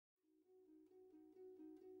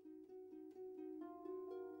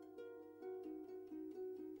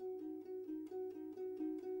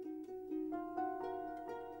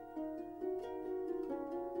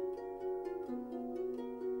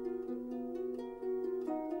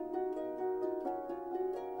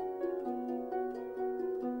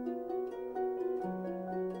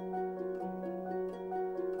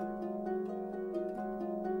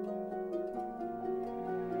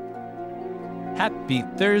Happy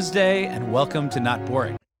Thursday and welcome to Not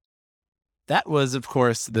Boring. That was, of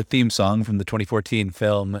course, the theme song from the 2014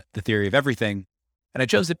 film, The Theory of Everything. And I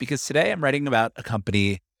chose it because today I'm writing about a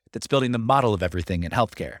company that's building the model of everything in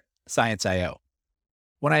healthcare, Science.io.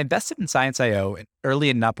 When I invested in Science.io early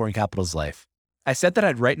in Not Boring Capital's life, I said that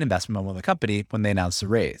I'd write an investment memo on the company when they announced a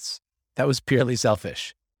raise. That was purely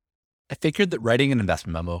selfish. I figured that writing an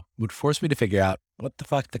investment memo would force me to figure out what the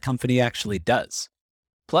fuck the company actually does.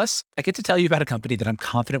 Plus, I get to tell you about a company that I'm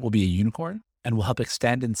confident will be a unicorn and will help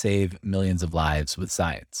extend and save millions of lives with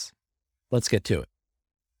science. Let's get to it.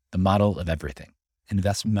 The model of everything.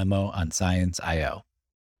 Investment memo on Science.io.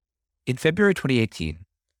 In February 2018,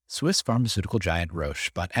 Swiss pharmaceutical giant Roche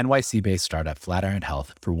bought NYC-based startup Flatiron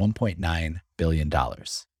Health for $1.9 billion.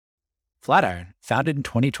 Flatiron, founded in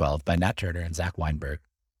 2012 by Nat Turner and Zach Weinberg,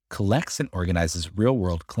 collects and organizes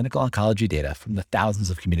real-world clinical oncology data from the thousands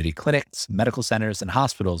of community clinics, medical centers, and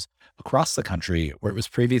hospitals across the country where it was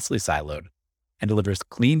previously siloed, and delivers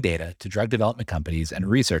clean data to drug development companies and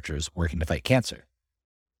researchers working to fight cancer.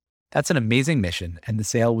 That's an amazing mission, and the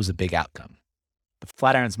sale was a big outcome. But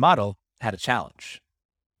Flatiron's model had a challenge.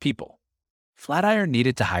 People. Flatiron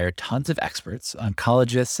needed to hire tons of experts,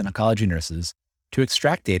 oncologists and oncology nurses, to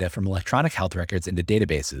extract data from electronic health records into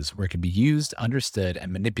databases where it can be used, understood,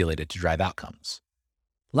 and manipulated to drive outcomes.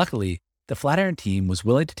 Luckily, the Flatiron team was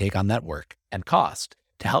willing to take on that work and cost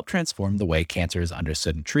to help transform the way cancer is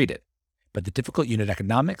understood and treated. But the difficult unit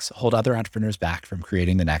economics hold other entrepreneurs back from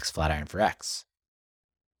creating the next Flatiron for X.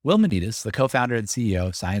 Will Manitas, the co-founder and CEO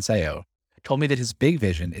of Science.io, told me that his big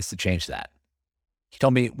vision is to change that. He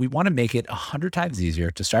told me, we want to make it 100 times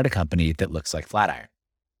easier to start a company that looks like Flatiron.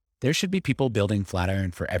 There should be people building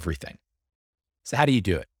Flatiron for everything. So how do you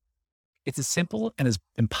do it? It's as simple and as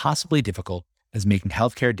impossibly difficult as making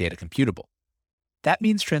healthcare data computable. That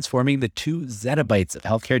means transforming the 2 zettabytes of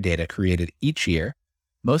healthcare data created each year,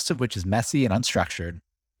 most of which is messy and unstructured,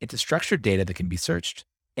 into structured data that can be searched,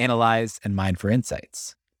 analyzed, and mined for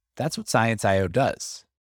insights. That's what Science.io does.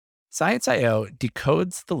 Science.io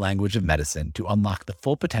decodes the language of medicine to unlock the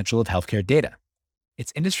full potential of healthcare data.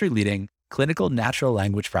 Its industry-leading Clinical Natural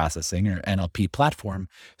Language Processing, or NLP platform,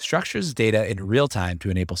 structures data in real time to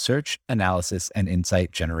enable search, analysis, and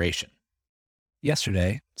insight generation.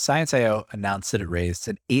 Yesterday, Science.io announced that it raised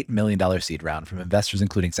an $8 million seed round from investors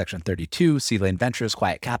including Section 32, C-Lane Ventures,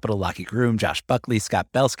 Quiet Capital, Lockheed Groom, Josh Buckley, Scott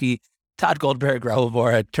Belsky, Todd Goldberg, Rahul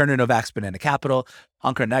Vora, Turner Novak's Banana Capital,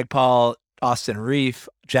 Ankur Nagpal, Austin Reef,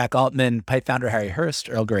 Jack Altman, Pipe founder Harry Hurst,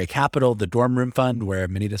 Earl Grey Capital, the Dorm Room Fund, where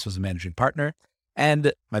Manitas was a managing partner,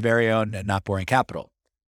 and my very own Not Boring Capital.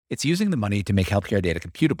 It's using the money to make healthcare data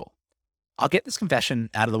computable. I'll get this confession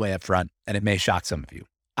out of the way up front, and it may shock some of you.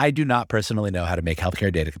 I do not personally know how to make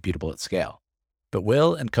healthcare data computable at scale, but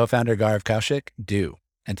Will and co-founder Gaurav Kaushik do.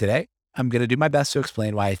 And today, I'm going to do my best to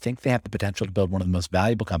explain why I think they have the potential to build one of the most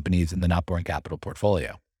valuable companies in the Not Boring Capital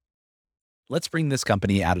portfolio. Let's bring this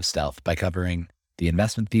company out of stealth by covering the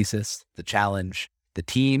investment thesis, the challenge, the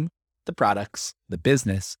team, the products, the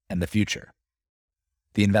business, and the future.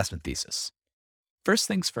 The investment thesis. First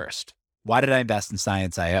things first, why did I invest in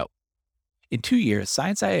Science.io? In 2 years,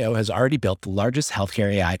 Science.io has already built the largest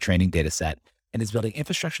healthcare AI training dataset and is building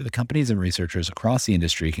infrastructure that companies and researchers across the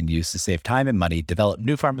industry can use to save time and money, develop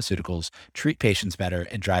new pharmaceuticals, treat patients better,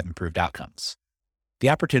 and drive improved outcomes. The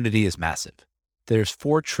opportunity is massive. There's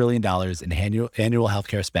 $4 trillion in annual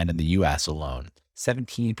healthcare spend in the US alone,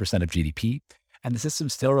 17% of GDP, and the system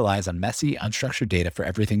still relies on messy, unstructured data for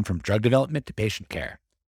everything from drug development to patient care.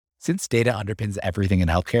 Since data underpins everything in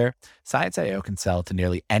healthcare, Science.io can sell to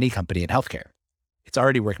nearly any company in healthcare. It's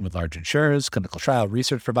already working with large insurers, clinical trial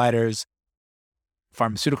research providers,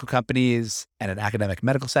 pharmaceutical companies, and an academic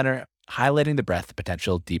medical center, highlighting the breadth of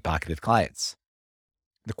potential deep-pocketed clients.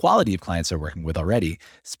 The quality of clients they're working with already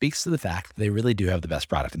speaks to the fact that they really do have the best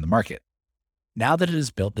product in the market. Now that it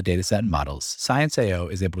has built the dataset and models, Science.io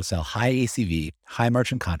is able to sell high ACV, high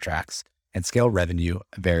margin contracts, and scale revenue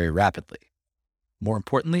very rapidly. More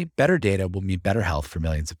importantly, better data will mean better health for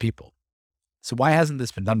millions of people. So why hasn't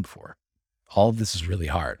this been done before? All of this is really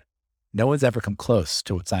hard. No one's ever come close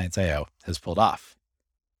to what Science.io has pulled off.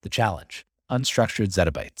 The challenge, unstructured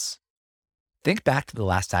zettabytes. Think back to the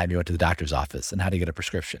last time you went to the doctor's office and had to get a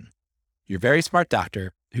prescription. Your very smart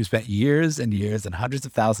doctor, who spent years and years and hundreds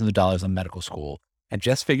of thousands of dollars on medical school and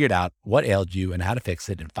just figured out what ailed you and how to fix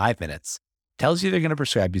it in 5 minutes, tells you they're going to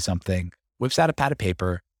prescribe you something, whips out a pad of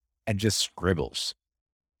paper, and just scribbles.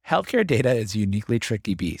 Healthcare data is a uniquely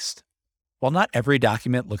tricky beast. While not every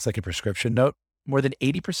document looks like a prescription note, more than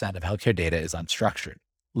 80% of healthcare data is unstructured,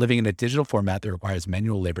 living in a digital format that requires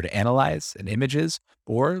manual labor to analyze and images,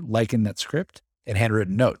 or, like in that script, in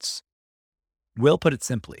handwritten notes. Will put it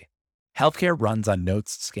simply, healthcare runs on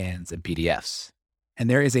notes, scans, and PDFs. And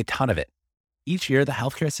there is a ton of it. Each year, the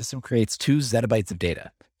healthcare system creates 2 zettabytes of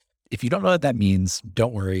data. If you don't know what that means,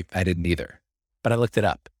 don't worry, I didn't either. But I looked it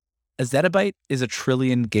up. A zettabyte is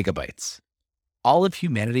 1,000,000,000,000 gigabytes. All of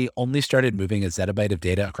humanity only started moving a zettabyte of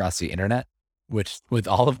data across the internet, which with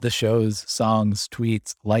all of the shows, songs,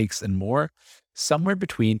 tweets, likes, and more, somewhere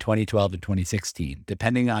between 2012 and 2016,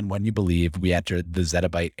 depending on when you believe we entered the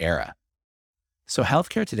zettabyte era. So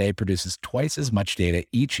healthcare today produces twice as much data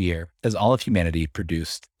each year as all of humanity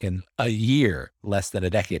produced in a year less than a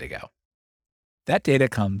decade ago. That data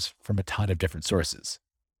comes from a ton of different sources.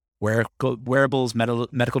 Wearables,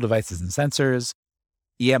 medical devices and sensors,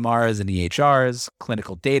 EMRs and EHRs,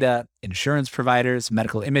 clinical data, insurance providers,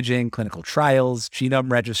 medical imaging, clinical trials,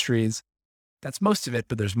 genome registries. That's most of it,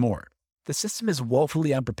 but there's more. The system is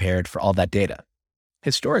woefully unprepared for all that data.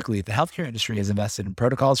 Historically, the healthcare industry has invested in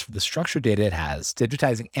protocols for the structured data it has,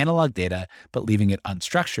 digitizing analog data, but leaving it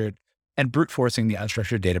unstructured, and brute forcing the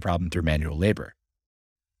unstructured data problem through manual labor.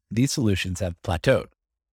 These solutions have plateaued.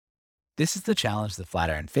 This is the challenge that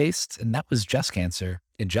Flatiron faced, and that was just cancer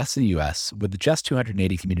in just the US, with just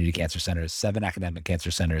 280 community cancer centers, 7 academic cancer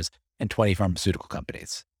centers, and 20 pharmaceutical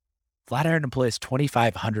companies. Flatiron employs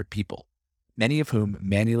 2,500 people, many of whom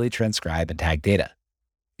manually transcribe and tag data.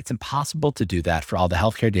 It's impossible to do that for all the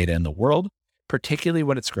healthcare data in the world, particularly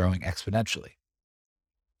when it's growing exponentially.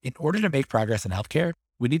 In order to make progress in healthcare,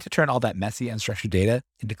 we need to turn all that messy, unstructured data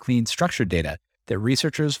into clean, structured data that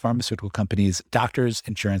researchers, pharmaceutical companies, doctors,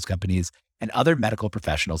 insurance companies, and other medical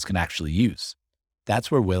professionals can actually use. That's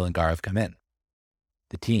where Will and Gaurav come in.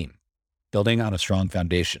 The team, building on a strong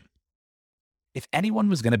foundation. If anyone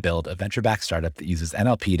was going to build a venture-backed startup that uses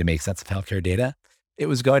NLP to make sense of healthcare data, it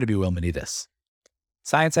was going to be Will Manidis.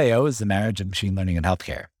 Science.io is the marriage of machine learning and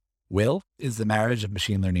healthcare. Will is the marriage of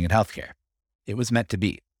machine learning and healthcare. It was meant to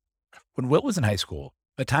be. When Will was in high school,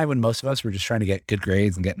 a time when most of us were just trying to get good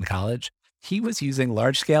grades and get into college, he was using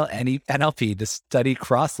large-scale NLP to study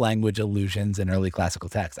cross-language illusions in early classical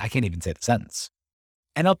texts. I can't even say the sentence.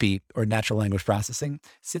 NLP, or natural language processing,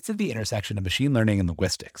 sits at the intersection of machine learning and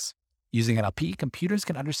linguistics. Using NLP, computers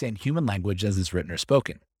can understand human language as is written or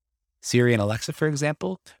spoken. Siri and Alexa, for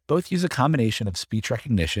example, both use a combination of speech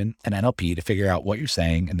recognition and NLP to figure out what you're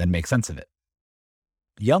saying and then make sense of it.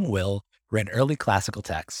 Young Will ran early classical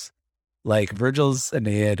texts, like Virgil's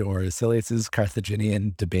Aeneid or Silius's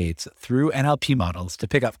Carthaginian debates, through NLP models to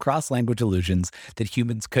pick up cross-language illusions that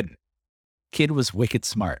humans couldn't. Kid was wicked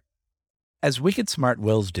smart. As wicked smart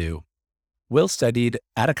Wills do, Will studied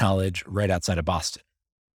at a college right outside of Boston.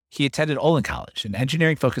 He attended Olin College, an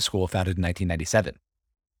engineering-focused school founded in 1997.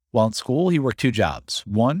 While in school, he worked 2 jobs,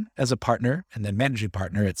 one as a partner and then managing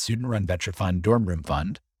partner at student-run venture fund Dorm Room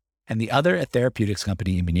Fund, and the other at therapeutics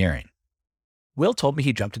company Immuneering. Will told me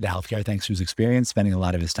he jumped into healthcare thanks to his experience spending a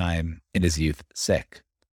lot of his time in his youth sick.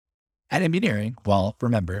 At Immuneering, while,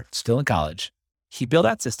 remember, still in college, he built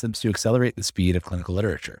out systems to accelerate the speed of clinical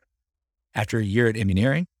literature. After a year at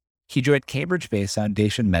Immuneering, he joined Cambridge-based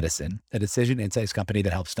Foundation Medicine, a decision insights company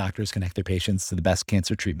that helps doctors connect their patients to the best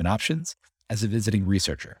cancer treatment options, as a visiting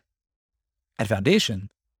researcher. At Foundation,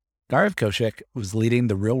 Gaurav Kaushik was leading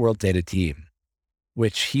the real-world data team,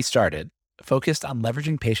 which he started, focused on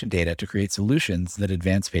leveraging patient data to create solutions that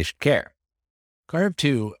advance patient care. Gaurav,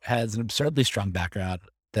 too, has an absurdly strong background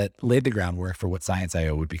that laid the groundwork for what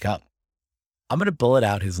Science.io would become. I'm going to bullet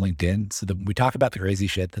out his LinkedIn so that when we talk about the crazy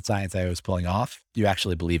shit that Science.io is pulling off, you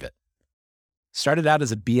actually believe it. Started out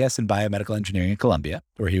as a BS in biomedical engineering at Columbia,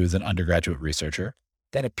 where he was an undergraduate researcher,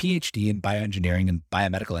 then a PhD in bioengineering and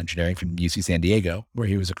biomedical engineering from UC San Diego, where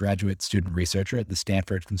he was a graduate student researcher at the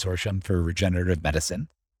Stanford Consortium for Regenerative Medicine.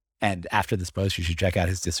 And after this post, you should check out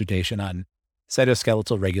his dissertation on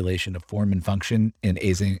cytoskeletal regulation of form and function in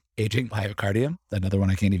aging myocardium, another one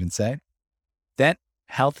I can't even say. Then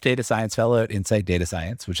Health Data Science Fellow at Insight Data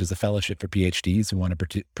Science, which is a fellowship for PhDs who want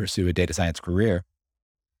to pursue a data science career.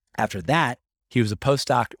 After that, he was a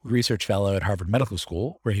postdoc research fellow at Harvard Medical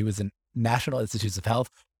School, where he was a National Institutes of Health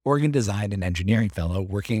organ design and engineering fellow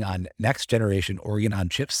working on next generation organ on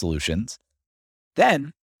chip solutions.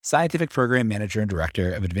 Then scientific program manager and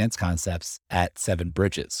director of advanced concepts at Seven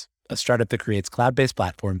Bridges, a startup that creates cloud-based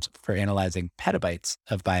platforms for analyzing petabytes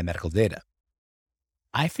of biomedical data.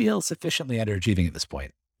 I feel sufficiently underachieving at this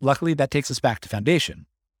point. Luckily, that takes us back to Foundation,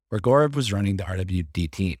 where Gaurav was running the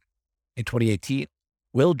RWD team. In 2018,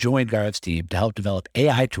 Will joined Gaurav's team to help develop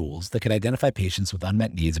AI tools that could identify patients with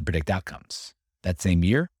unmet needs and predict outcomes. That same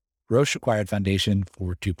year, Roche acquired Foundation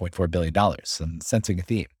for $2.4 billion, sensing a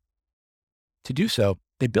theme. To do so,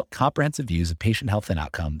 They built comprehensive views of patient health and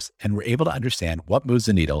outcomes and were able to understand what moves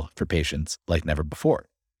the needle for patients like never before.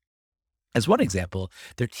 As one example,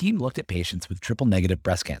 their team looked at patients with triple-negative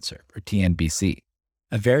breast cancer, or TNBC,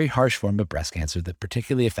 a very harsh form of breast cancer that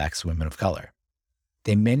particularly affects women of color.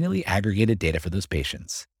 They manually aggregated data for those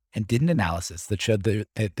patients and did an analysis that showed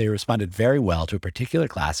that they responded very well to a particular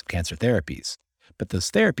class of cancer therapies, but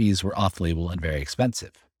those therapies were off-label and very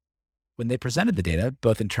expensive. When they presented the data,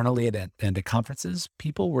 both internally and at conferences,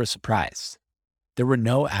 people were surprised. There were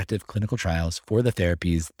no active clinical trials for the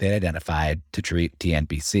therapies they identified to treat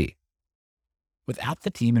TNBC. Without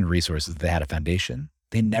the team and resources they had a foundation,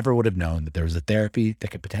 they never would have known that there was a therapy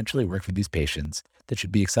that could potentially work for these patients that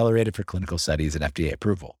should be accelerated for clinical studies and FDA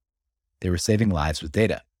approval. They were saving lives with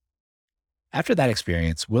data. After that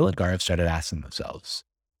experience, Will and Gaurav started asking themselves,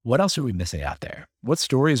 what else are we missing out there? What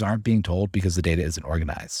stories aren't being told because the data isn't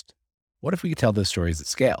organized? What if we could tell those stories at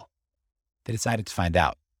scale? They decided to find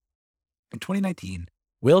out. In 2019,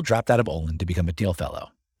 Will dropped out of Olin to become a Thiel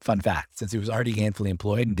Fellow. Fun fact, since he was already gainfully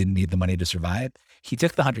employed and didn't need the money to survive, he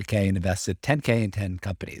took the $100K and invested $10K in 10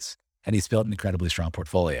 companies, and he's built an incredibly strong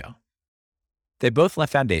portfolio. They both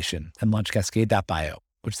left Foundation and launched Cascade.bio,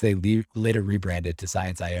 which they later rebranded to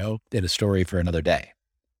Science.io in a story for another day.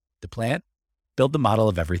 The plan? Build the model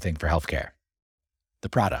of everything for healthcare. The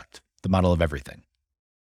product, the model of everything.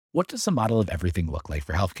 What does the model of everything look like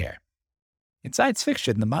for healthcare? In science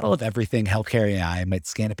fiction, the model of everything healthcare AI might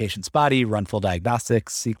scan a patient's body, run full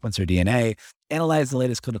diagnostics, sequence their DNA, analyze the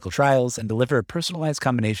latest clinical trials, and deliver a personalized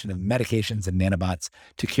combination of medications and nanobots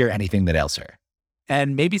to cure anything that ails her.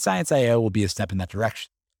 And maybe Science.io will be a step in that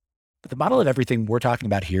direction. But the model of everything we're talking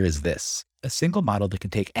about here is this: a single model that can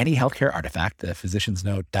take any healthcare artifact, a physician's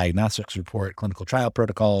note, diagnostics report, clinical trial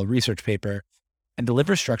protocol, research paper, and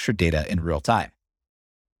deliver structured data in real time.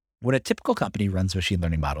 When a typical company runs machine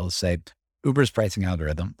learning models, say Uber's pricing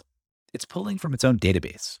algorithm, it's pulling from its own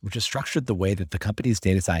database, which is structured the way that the company's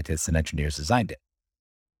data scientists and engineers designed it.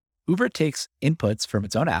 Uber takes inputs from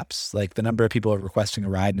its own apps, like the number of people requesting a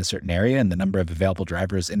ride in a certain area and the number of available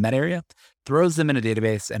drivers in that area, throws them in a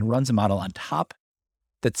database and runs a model on top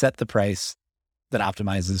that set the price that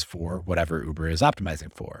optimizes for whatever Uber is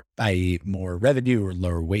optimizing for, i.e. more revenue or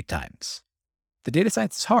lower wait times. The data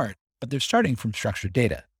science is hard, but they're starting from structured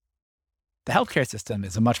data. The healthcare system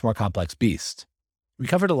is a much more complex beast. We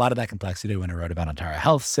covered a lot of that complexity when I wrote about Antara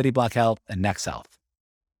Health, Cityblock Health, and Next Health.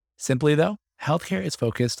 Simply though, healthcare is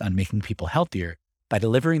focused on making people healthier by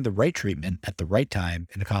delivering the right treatment at the right time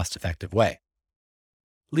in a cost-effective way.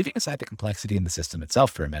 Leaving aside the complexity in the system itself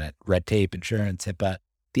for a minute, red tape, insurance, HIPAA,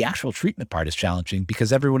 the actual treatment part is challenging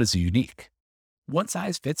because everyone is unique. One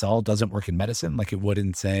size fits all doesn't work in medicine like it would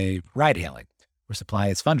in, say, ride hailing, where supply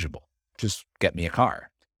is fungible. Just get me a car.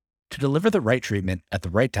 To deliver the right treatment at the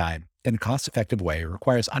right time in a cost-effective way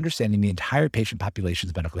requires understanding the entire patient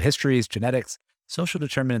population's medical histories, genetics, social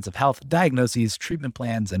determinants of health, diagnoses, treatment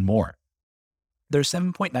plans, and more. There are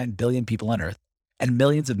 7.9 billion people on Earth and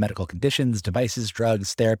millions of medical conditions, devices,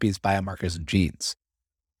 drugs, therapies, biomarkers, and genes.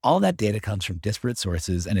 All that data comes from disparate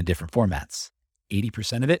sources and in different formats.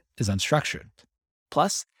 80% of it is unstructured.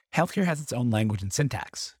 Plus, healthcare has its own language and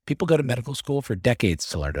syntax. People go to medical school for decades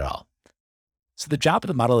to learn it all. So the job of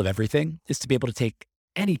the model of everything is to be able to take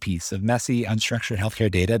any piece of messy, unstructured healthcare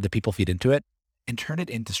data that people feed into it and turn it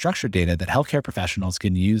into structured data that healthcare professionals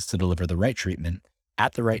can use to deliver the right treatment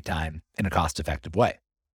at the right time in a cost-effective way.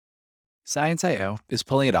 Science.io is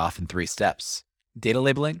pulling it off in 3 steps: data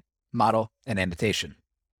labeling, model, and annotation.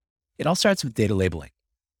 It all starts with data labeling.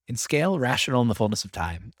 In Scale, Rational, in the Fullness of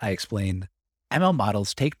Time, I explained ML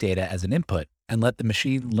models take data as an input and let the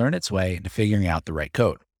machine learn its way into figuring out the right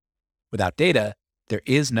code. Without data, there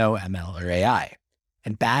is no ML or AI,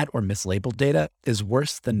 and bad or mislabeled data is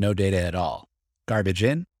worse than no data at all. Garbage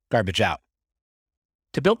in, garbage out.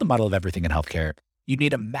 To build the model of everything in healthcare, you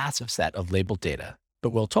need a massive set of labeled data. But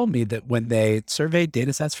Will told me that when they surveyed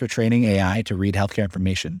datasets for training AI to read healthcare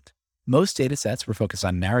information, most datasets were focused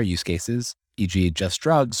on narrow use cases, e.g. just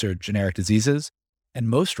drugs or generic diseases, and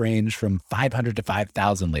most range from 500 to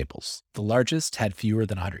 5,000 labels. The largest had fewer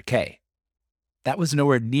than 100K. That was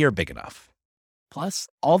nowhere near big enough. Plus,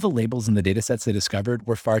 all the labels in the datasets they discovered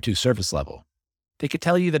were far too surface level. They could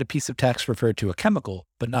tell you that a piece of text referred to a chemical,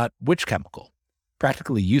 but not which chemical.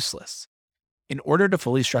 Practically useless. In order to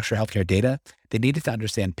fully structure healthcare data, they needed to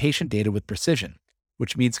understand patient data with precision,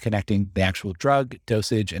 which means connecting the actual drug,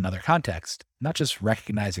 dosage, and other context, not just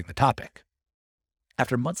recognizing the topic.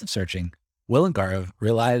 After months of searching, Will and Gaurav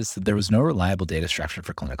realized that there was no reliable data structure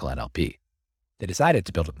for clinical NLP. They decided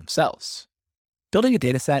to build it themselves. Building a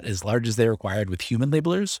dataset as large as they required with human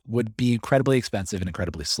labelers would be incredibly expensive and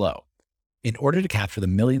incredibly slow. In order to capture the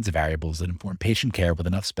millions of variables that inform patient care with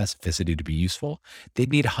enough specificity to be useful,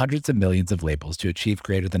 they'd need hundreds of millions of labels to achieve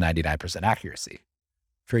greater than 99% accuracy.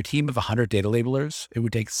 For a team of 100 data labelers, it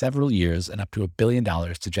would take several years and up to $1 billion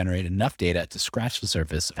to generate enough data to scratch the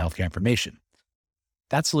surface of healthcare information.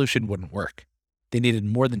 That solution wouldn't work. They needed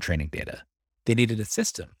more than training data. They needed a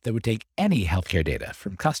system that would take any healthcare data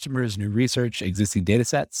from customers, new research, existing data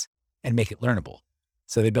sets, and make it learnable.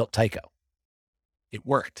 So they built Tycho. It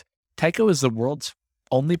worked. Tycho is the world's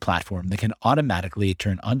only platform that can automatically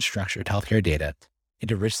turn unstructured healthcare data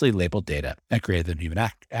into richly labeled data at greater than human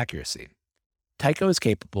accuracy. Tycho is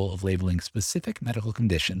capable of labeling specific medical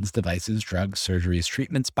conditions, devices, drugs, surgeries,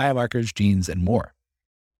 treatments, biomarkers, genes, and more.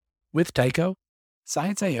 With Tycho,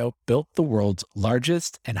 Science.io built the world's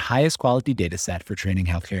largest and highest quality dataset for training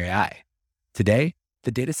healthcare AI. Today,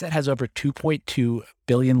 the dataset has over 2.2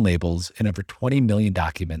 billion labels and over 20 million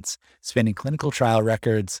documents, spanning clinical trial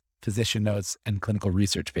records, physician notes, and clinical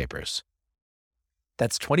research papers.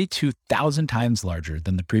 That's 22,000 times larger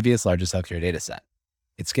than the previous largest healthcare dataset.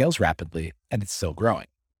 It scales rapidly, and it's still growing.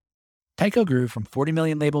 Tycho grew from 40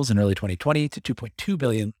 million labels in early 2020 to 2.2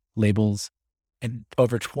 billion labels and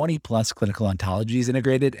over 20 plus clinical ontologies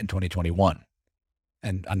integrated in 2021.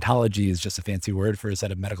 And ontology is just a fancy word for a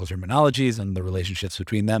set of medical terminologies and the relationships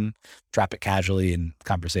between them. Drop it casually in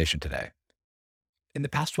conversation today. In the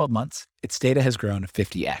past 12 months, its data has grown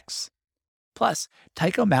 50x. Plus,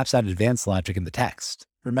 Tycho maps out advanced logic in the text.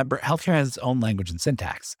 Remember, healthcare has its own language and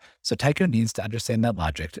syntax, so Tycho needs to understand that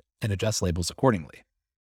logic and adjust labels accordingly.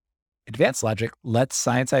 Advanced logic lets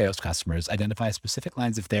Science.io's customers identify specific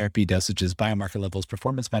lines of therapy, dosages, biomarker levels,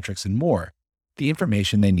 performance metrics, and more, the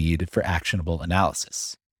information they need for actionable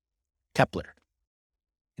analysis. Kepler.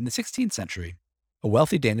 In the 16th century, a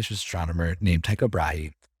wealthy Danish astronomer named Tycho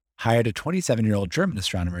Brahe hired a 27-year-old German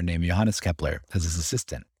astronomer named Johannes Kepler as his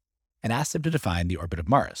assistant and asked him to define the orbit of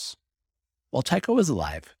Mars. While Tycho was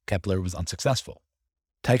alive, Kepler was unsuccessful.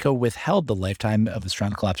 Tycho withheld the lifetime of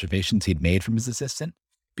astronomical observations he'd made from his assistant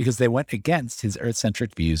because they went against his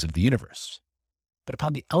Earth-centric views of the universe. But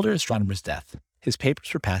upon the elder astronomer's death, his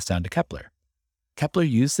papers were passed down to Kepler. Kepler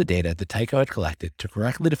used the data that Tycho had collected to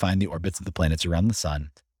correctly define the orbits of the planets around the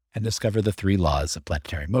sun and discover the 3 laws of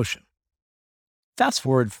planetary motion. Fast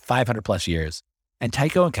forward 500 plus years, and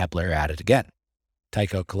Tycho and Kepler are at it again.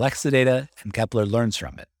 Tycho collects the data, and Kepler learns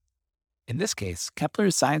from it. In this case, Kepler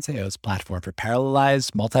is Science.io's platform for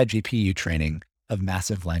parallelized multi-GPU training of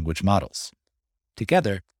massive language models.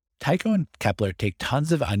 Together, Tycho and Kepler take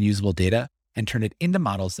tons of unusable data and turn it into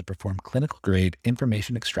models that perform clinical-grade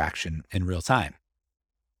information extraction in real time.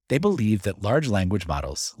 They believe that large language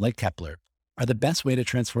models, like Kepler, are the best way to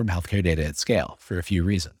transform healthcare data at scale for a few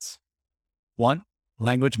reasons. 1,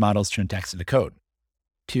 language models turn text into code.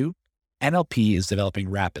 2, NLP is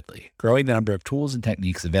developing rapidly, growing the number of tools and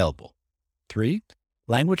techniques available. 3,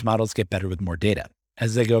 language models get better with more data.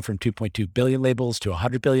 As they go from 2.2 billion labels to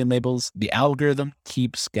 100 billion labels, the algorithm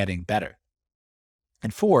keeps getting better.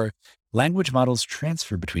 And 4, language models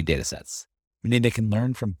transfer between datasets, meaning they can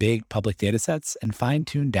learn from big public datasets and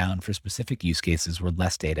fine-tune down for specific use cases where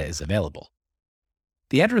less data is available.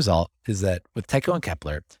 The end result is that with Tycho and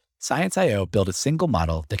Kepler, Science.io built a single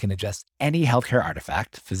model that can ingest any healthcare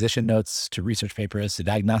artifact, physician notes to research papers to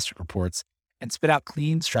diagnostic reports, and spit out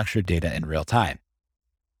clean, structured data in real time.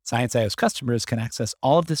 Science.io's customers can access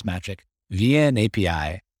all of this magic via an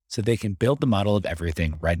API so they can build the model of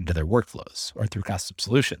everything right into their workflows or through custom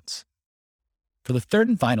solutions. For the third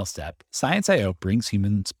and final step, Science.io brings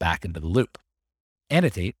humans back into the loop.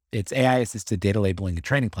 Annotate, its AI-assisted data labeling and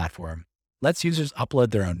training platform, lets users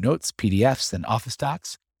upload their own notes, PDFs, and Office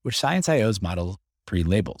docs, which Science.io's model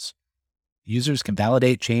pre-labels. Users can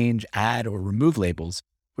validate, change, add, or remove labels,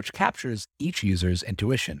 which captures each user's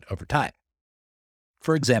intuition over time.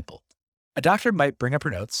 For example, a doctor might bring up her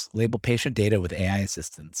notes, label patient data with AI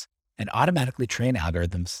assistance, and automatically train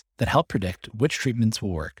algorithms that help predict which treatments will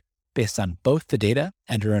work based on both the data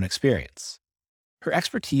and her own experience. Her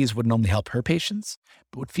expertise wouldn't only help her patients,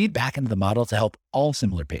 but would feed back into the model to help all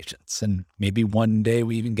similar patients. And maybe one day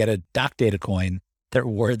we even get a doc data coin that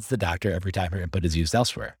rewards the doctor every time her input is used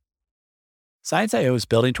elsewhere. Science.io is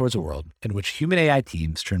building towards a world in which human AI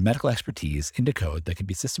teams turn medical expertise into code that can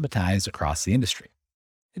be systematized across the industry.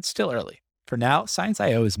 It's still early. For now,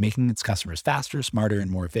 Science.io is making its customers faster, smarter, and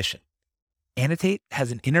more efficient. Annotate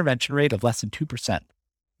has an intervention rate of less than 2%,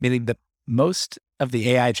 meaning that most of the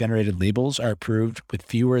AI-generated labels are approved with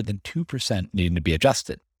fewer than 2% needing to be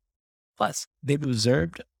adjusted. Plus, they've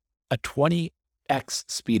observed a 20x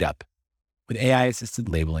speed up with AI-assisted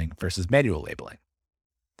labeling versus manual labeling.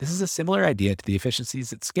 This is a similar idea to the efficiencies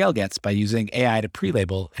that Scale gets by using AI to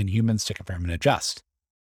pre-label and humans to confirm and adjust.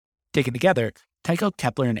 Taken together, Tycho,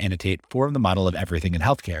 Kepler, and Annotate form the model of everything in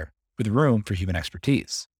healthcare, with room for human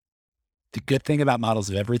expertise. The good thing about models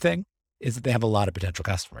of everything is that they have a lot of potential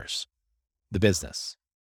customers. The business.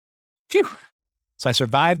 Phew. So I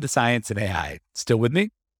survived the science and AI. Still with me?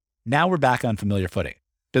 Now we're back on familiar footing.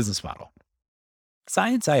 Business model.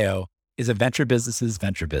 Science.io is a venture business's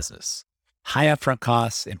venture business. High upfront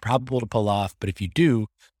costs, improbable to pull off, but if you do,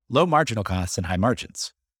 low marginal costs and high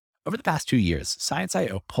margins. Over the past 2 years,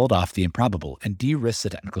 Science.io pulled off the improbable and de-risked the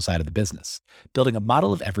technical side of the business, building a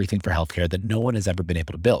model of everything for healthcare that no one has ever been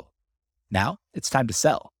able to build. Now it's time to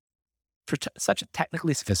sell. For such a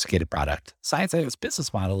technically sophisticated product, Science.io's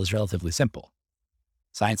business model is relatively simple.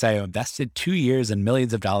 Science.io invested 2 years and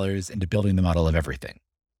millions of dollars into building the model of everything.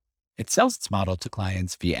 It sells its model to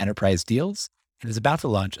clients via enterprise deals and is about to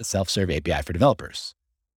launch a self-serve API for developers.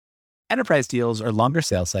 Enterprise deals are longer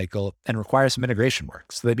sales cycle and require some integration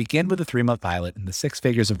work, so they begin with a 3-month pilot and the 6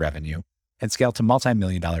 figures of revenue and scale to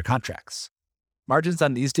multi-million-dollar contracts. Margins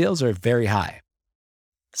on these deals are very high.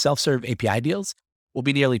 Self-serve API deals will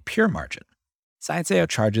be nearly pure margin. Science.io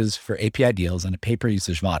charges for API deals on a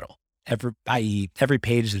pay-per-usage model, i.e., every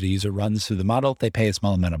page that a user runs through the model, they pay a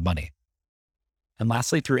small amount of money. And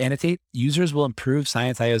lastly, through Annotate, users will improve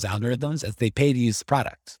Science.io's algorithms as they pay to use the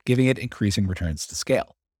product, giving it increasing returns to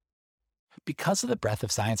scale. Because of the breadth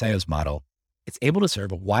of Science.io's model, it's able to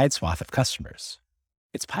serve a wide swath of customers.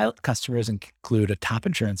 Its pilot customers include a top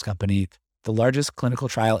insurance company, the largest clinical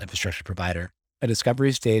trial infrastructure provider, a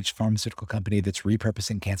discovery stage pharmaceutical company that's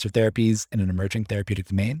repurposing cancer therapies in an emerging therapeutic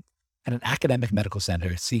domain, and an academic medical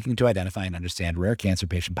center seeking to identify and understand rare cancer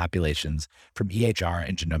patient populations from EHR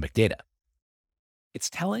and genomic data. It's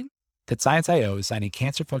telling that Science.io is signing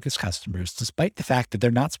cancer-focused customers despite the fact that they're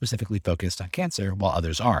not specifically focused on cancer while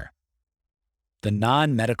others are. The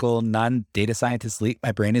non-medical, non-data scientist leap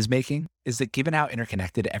my brain is making is that given how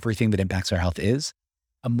interconnected everything that impacts our health is,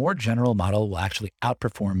 a more general model will actually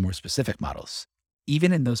outperform more specific models,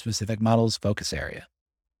 even in those specific models' focus area.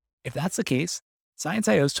 If that's the case,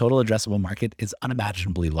 Science.io's total addressable market is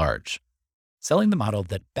unimaginably large. Selling the model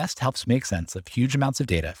that best helps make sense of huge amounts of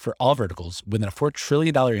data for all verticals within a $4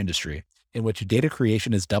 trillion industry in which data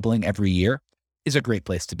creation is doubling every year is a great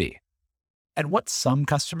place to be. And once some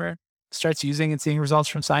customer starts using and seeing results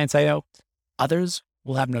from Science.io, others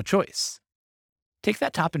will have no choice. Take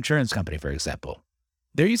that top insurance company, for example.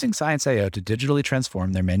 They're using Science.io to digitally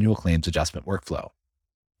transform their manual claims adjustment workflow.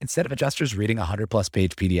 Instead of adjusters reading 100-plus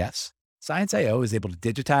page PDFs, Science.io is able to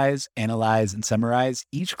digitize, analyze, and summarize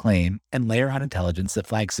each claim and layer on intelligence that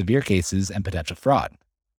flags severe cases and potential fraud.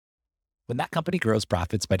 When that company grows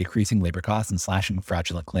profits by decreasing labor costs and slashing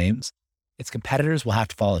fraudulent claims, its competitors will have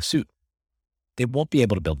to follow suit. They won't be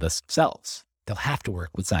able to build this themselves. They'll have to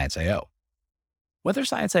work with Science.io. Whether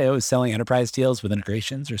Science.io is selling enterprise deals with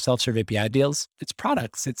integrations or self-serve API deals, its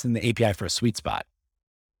product sits in the API for a sweet spot,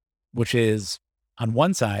 which is, on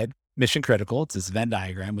one side, mission critical. It's this Venn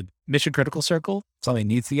diagram with mission critical circle, something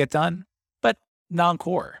needs to get done, but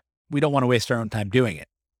non-core. We don't want to waste our own time doing it.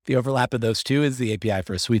 The overlap of those two is the API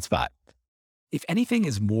for a sweet spot. If anything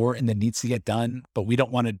is more in the needs to get done, but we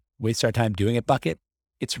don't want to waste our time doing it bucket,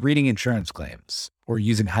 it's reading insurance claims or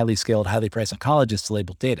using highly skilled, highly priced oncologists to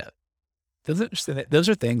label data. Those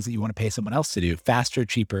are things that you want to pay someone else to do faster,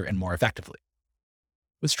 cheaper, and more effectively.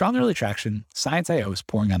 With strong early traction, Science.io is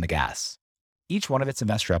pouring on the gas. Each one of its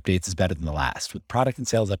investor updates is better than the last, with product and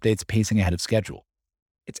sales updates pacing ahead of schedule.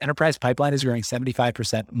 Its enterprise pipeline is growing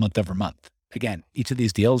 75% month over month. Again, each of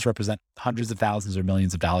these deals represent hundreds of thousands or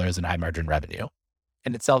millions of dollars in high margin revenue.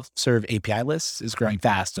 And its self-serve API list is growing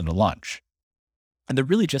fast into launch. And they're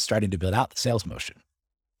really just starting to build out the sales motion.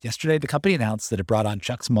 Yesterday, the company announced that it brought on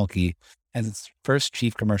Chuck Smolke as its first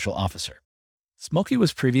chief commercial officer. Smolke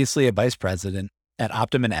was previously a vice president at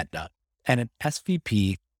Optum and Aetna and an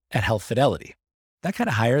SVP at Health Fidelity. That kind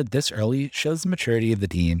of hire this early shows the maturity of the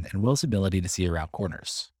team and Will's ability to see around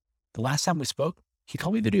corners. The last time we spoke, he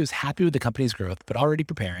told me that he was happy with the company's growth, but already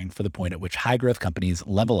preparing for the point at which high growth companies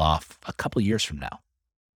level off a couple years from now.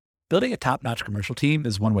 Building a top-notch commercial team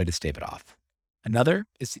is one way to stave it off. Another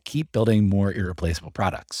is to keep building more irreplaceable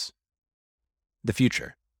products. The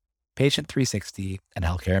future, Patient 360 and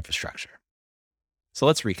healthcare infrastructure. So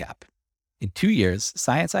let's recap. In 2 years,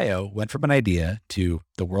 Science.io went from an idea to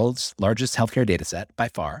the world's largest healthcare dataset by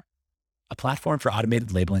far, a platform for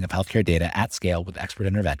automated labeling of healthcare data at scale with expert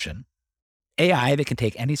intervention, AI that can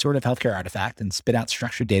take any sort of healthcare artifact and spit out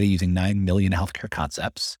structured data using 9 million healthcare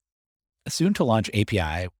concepts, a soon-to-launch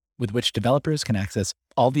API with which developers can access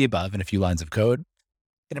all the above in a few lines of code,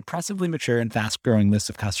 an impressively mature and fast-growing list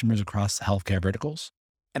of customers across the healthcare verticals,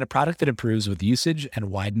 and a product that improves with usage and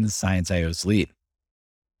widens Science.io's lead.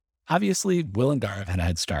 Obviously, Will and Gaurav had a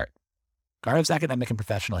head start. Gaurav's academic and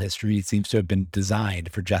professional history seems to have been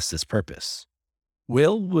designed for just this purpose.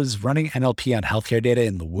 Will was running NLP on healthcare data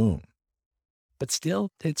in the womb. But still,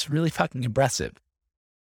 it's really fucking impressive.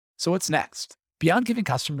 So what's next? Beyond giving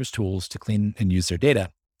customers tools to clean and use their data,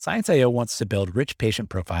 Science.io wants to build rich patient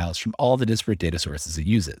profiles from all the disparate data sources it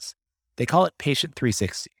uses. They call it Patient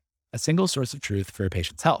 360, a single source of truth for a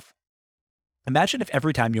patient's health. Imagine if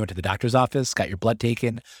every time you went to the doctor's office, got your blood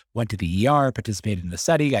taken, went to the ER, participated in a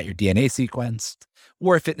study, got your DNA sequenced,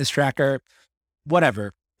 wore a fitness tracker,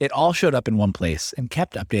 whatever, it all showed up in one place and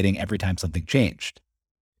kept updating every time something changed.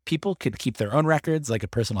 People could keep their own records like a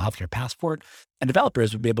personal healthcare passport, and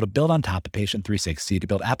developers would be able to build on top of Patient 360 to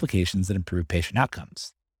build applications that improve patient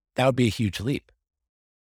outcomes. That would be a huge leap.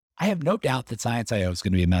 I have no doubt that Science.io is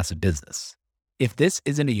going to be a massive business. If this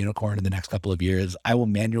isn't a unicorn in the next couple of years, I will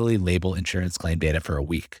manually label insurance claim data for a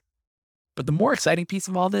week. But the more exciting piece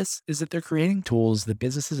of all this is that they're creating tools that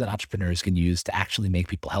businesses and entrepreneurs can use to actually make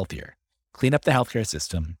people healthier, clean up the healthcare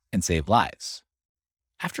system, and save lives.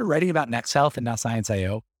 After writing about NextHealth and now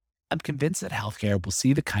Science.io, I'm convinced that healthcare will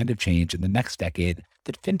see the kind of change in the next decade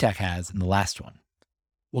that fintech has in the last one.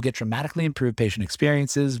 We'll get dramatically improved patient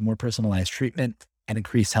experiences, more personalized treatment, and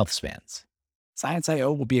increased health spans.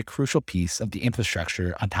 Science.io will be a crucial piece of the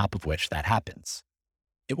infrastructure on top of which that happens.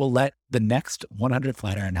 It will let the next 100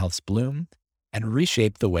 Flatiron Healths bloom and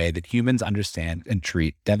reshape the way that humans understand and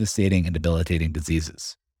treat devastating and debilitating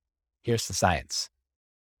diseases. Here's the science.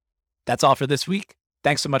 That's all for this week.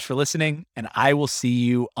 Thanks so much for listening, and I will see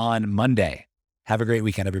you on Monday. Have a great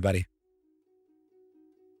weekend, everybody.